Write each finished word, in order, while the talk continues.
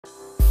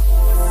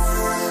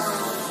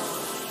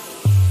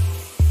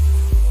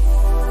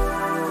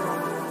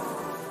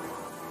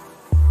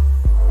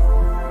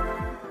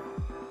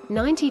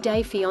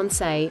90-Day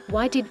Fiance,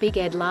 why did Big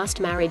Ed last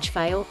marriage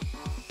fail?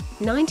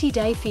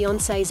 90-Day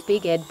Fiance's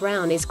Big Ed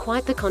Brown is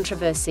quite the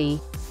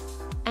controversy.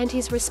 And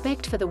his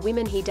respect for the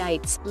women he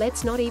dates,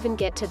 let's not even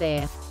get to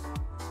there.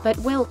 But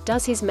well,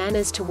 does his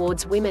manners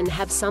towards women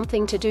have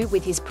something to do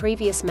with his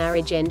previous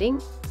marriage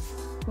ending?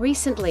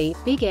 Recently,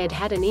 Big Ed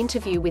had an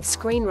interview with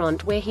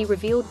Screenrant where he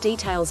revealed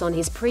details on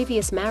his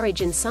previous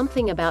marriage and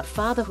something about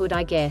fatherhood,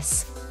 I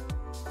guess.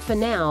 For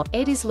now,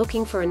 Ed is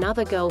looking for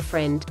another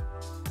girlfriend.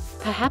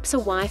 Perhaps a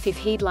wife if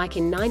he'd like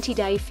in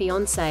 90-Day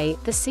Fiancé,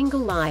 the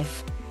single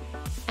life.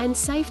 And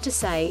safe to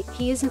say,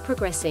 he isn't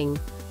progressing.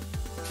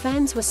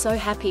 Fans were so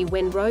happy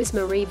when Rose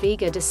Marie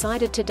Vega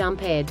decided to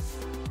dump Ed.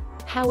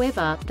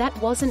 However, that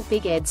wasn't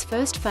Big Ed's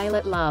first fail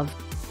at love.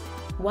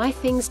 Why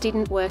things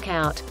didn't work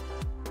out.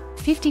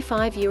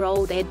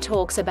 55-year-old Ed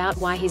talks about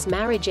why his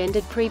marriage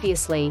ended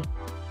previously.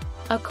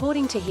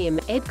 According to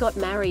him, Ed got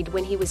married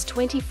when he was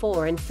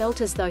 24 and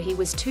felt as though he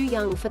was too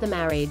young for the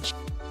marriage.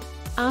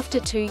 After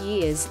 2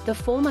 years, the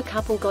former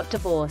couple got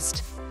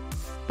divorced.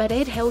 But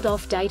Ed held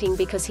off dating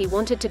because he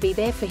wanted to be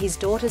there for his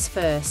daughters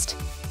first.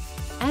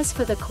 As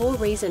for the core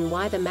reason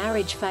why the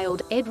marriage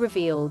failed, Ed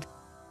revealed,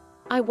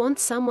 "I want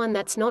someone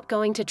that's not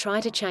going to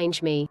try to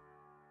change me.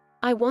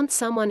 I want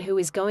someone who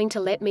is going to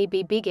let me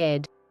be Big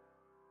Ed.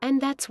 And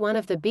that's one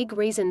of the big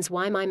reasons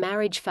why my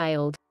marriage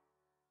failed."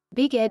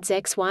 Big Ed's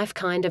ex-wife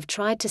kind of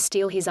tried to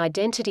steal his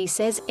identity,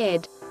 says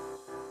Ed.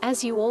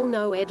 As you all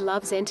know, Ed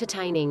loves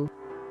entertaining.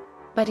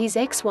 But his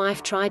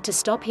ex-wife tried to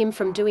stop him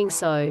from doing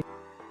so.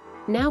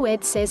 Now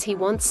Ed says he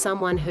wants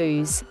someone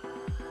who's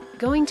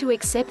going to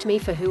accept me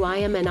for who I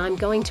am and I'm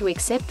going to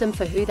accept them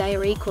for who they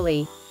are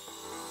equally.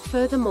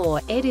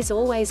 Furthermore, Ed is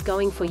always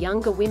going for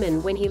younger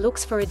women when he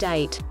looks for a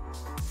date.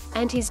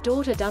 And his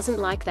daughter doesn't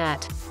like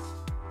that.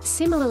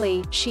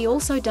 Similarly, she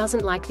also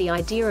doesn't like the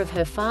idea of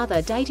her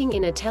father dating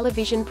in a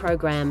television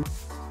program.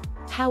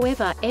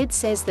 However, Ed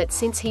says that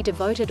since he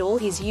devoted all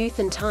his youth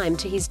and time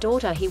to his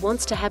daughter, he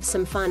wants to have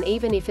some fun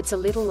even if it's a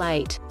little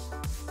late.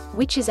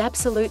 Which is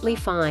absolutely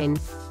fine.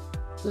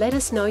 Let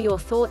us know your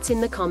thoughts in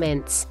the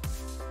comments.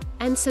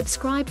 And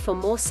subscribe for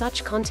more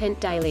such content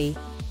daily.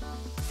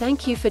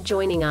 Thank you for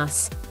joining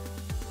us.